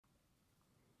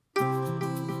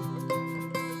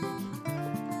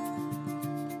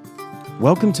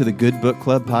Welcome to the Good Book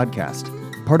Club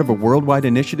podcast, part of a worldwide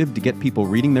initiative to get people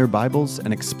reading their Bibles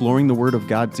and exploring the Word of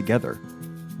God together.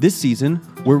 This season,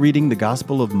 we're reading the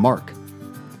Gospel of Mark.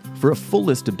 For a full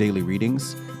list of daily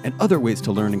readings and other ways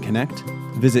to learn and connect,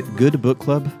 visit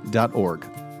goodbookclub.org.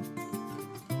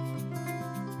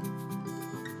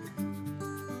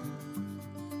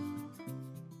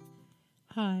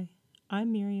 Hi,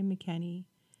 I'm Miriam McKenney,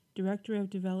 Director of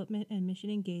Development and Mission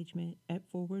Engagement at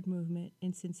Forward Movement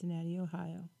in Cincinnati,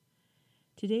 Ohio.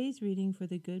 Today's reading for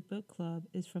the Good Book Club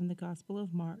is from the Gospel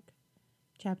of Mark,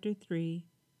 chapter 3,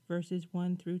 verses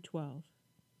 1 through 12.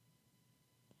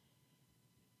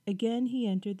 Again he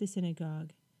entered the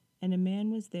synagogue, and a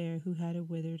man was there who had a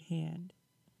withered hand.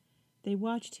 They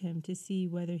watched him to see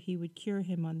whether he would cure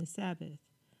him on the Sabbath,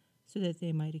 so that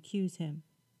they might accuse him.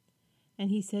 And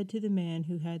he said to the man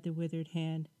who had the withered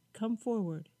hand, "Come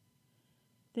forward."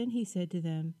 Then he said to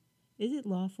them, "Is it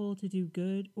lawful to do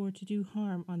good or to do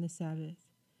harm on the Sabbath,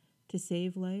 to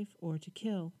save life or to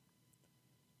kill?"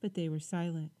 But they were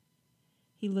silent.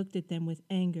 He looked at them with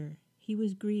anger. He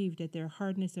was grieved at their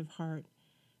hardness of heart,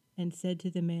 and said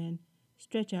to the man,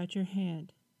 "Stretch out your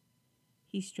hand."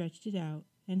 He stretched it out,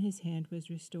 and his hand was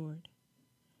restored.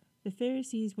 The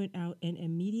Pharisees went out and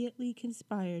immediately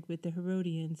conspired with the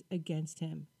Herodians against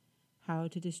him, how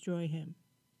to destroy him.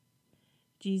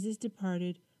 Jesus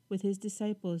departed with his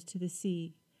disciples to the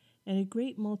sea, and a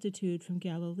great multitude from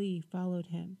Galilee followed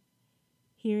him.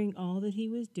 Hearing all that he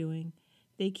was doing,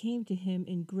 they came to him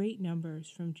in great numbers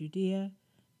from Judea,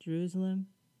 Jerusalem,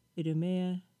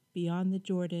 Idumea, beyond the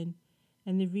Jordan,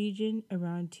 and the region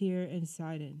around Tyre and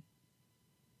Sidon.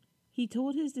 He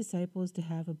told his disciples to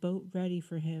have a boat ready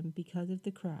for him because of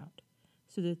the crowd,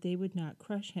 so that they would not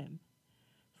crush him,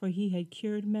 for he had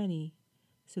cured many,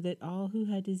 so that all who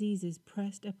had diseases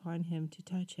pressed upon him to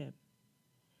touch him.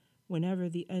 Whenever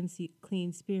the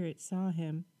unclean spirits saw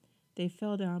him, they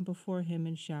fell down before him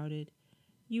and shouted,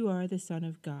 "You are the Son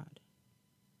of God."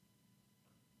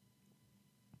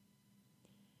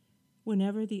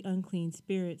 Whenever the unclean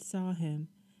spirits saw him,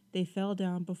 they fell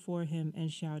down before him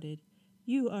and shouted,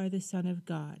 "You are the Son of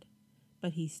God."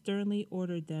 But he sternly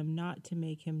ordered them not to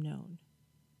make him known.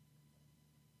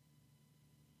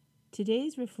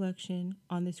 Today's reflection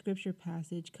on the scripture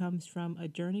passage comes from A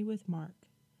Journey with Mark,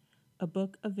 a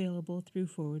book available through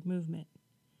Forward Movement.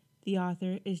 The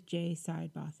author is Jay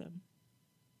Sidebotham.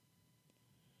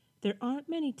 There aren't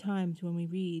many times when we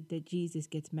read that Jesus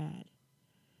gets mad.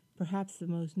 Perhaps the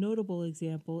most notable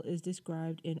example is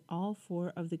described in all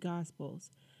four of the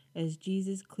Gospels, as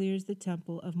Jesus clears the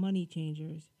temple of money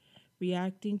changers,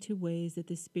 reacting to ways that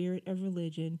the spirit of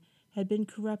religion had been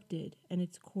corrupted and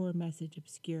its core message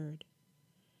obscured.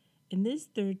 In this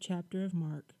third chapter of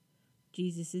Mark,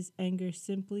 Jesus' anger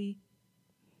similarly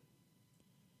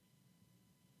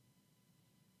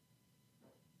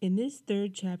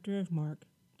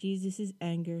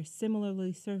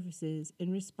surfaces in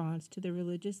response to the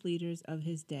religious leaders of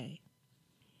his day.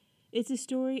 It's a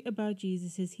story about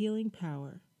Jesus' healing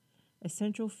power, a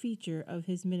central feature of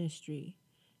his ministry,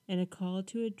 and a call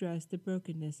to address the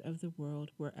brokenness of the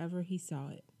world wherever he saw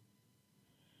it.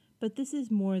 But this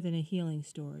is more than a healing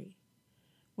story.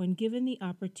 When given the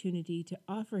opportunity to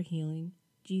offer healing,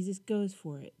 Jesus goes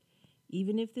for it,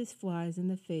 even if this flies in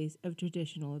the face of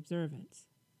traditional observance.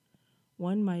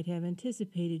 One might have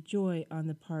anticipated joy on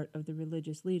the part of the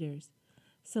religious leaders,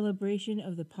 celebration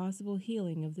of the possible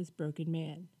healing of this broken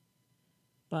man.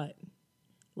 But,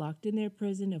 locked in their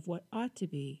prison of what ought to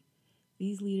be,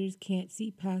 these leaders can't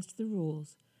see past the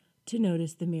rules to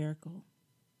notice the miracle.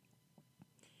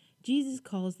 Jesus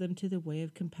calls them to the way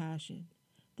of compassion,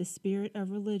 the spirit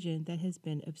of religion that has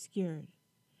been obscured.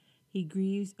 He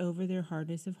grieves over their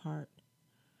hardness of heart.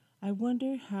 I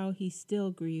wonder how he still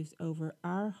grieves over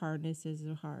our hardnesses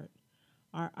of heart,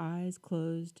 our eyes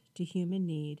closed to human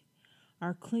need,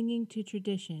 our clinging to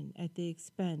tradition at the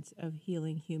expense of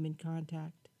healing human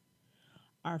contact,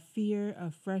 our fear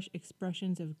of fresh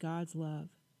expressions of God's love,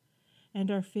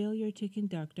 and our failure to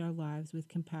conduct our lives with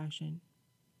compassion.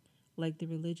 Like the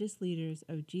religious leaders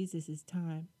of Jesus'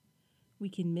 time, we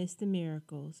can miss the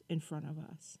miracles in front of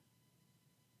us.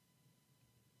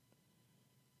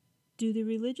 Do the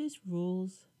religious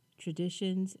rules,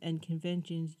 traditions, and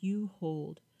conventions you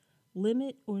hold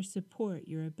limit or support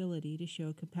your ability to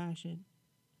show compassion?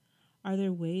 Are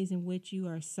there ways in which you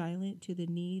are silent to the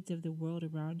needs of the world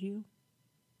around you?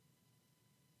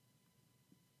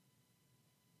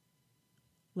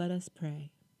 Let us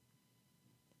pray.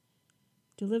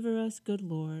 Deliver us, good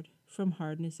Lord, from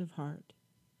hardness of heart.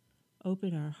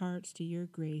 Open our hearts to your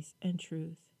grace and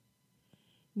truth.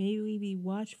 May we be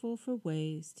watchful for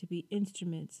ways to be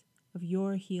instruments of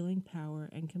your healing power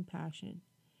and compassion,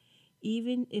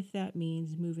 even if that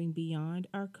means moving beyond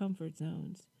our comfort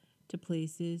zones to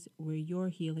places where your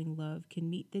healing love can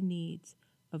meet the needs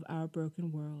of our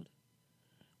broken world.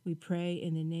 We pray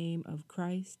in the name of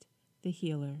Christ, the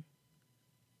healer.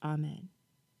 Amen.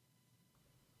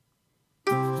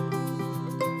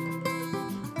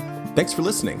 Thanks for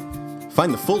listening.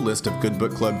 Find the full list of Good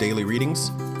Book Club daily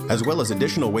readings, as well as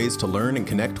additional ways to learn and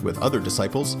connect with other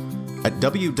disciples, at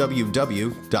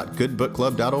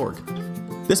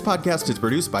www.goodbookclub.org. This podcast is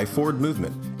produced by Forward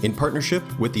Movement in partnership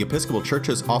with the Episcopal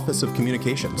Church's Office of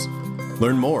Communications.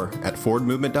 Learn more at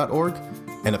forwardmovement.org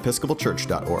and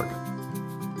episcopalchurch.org.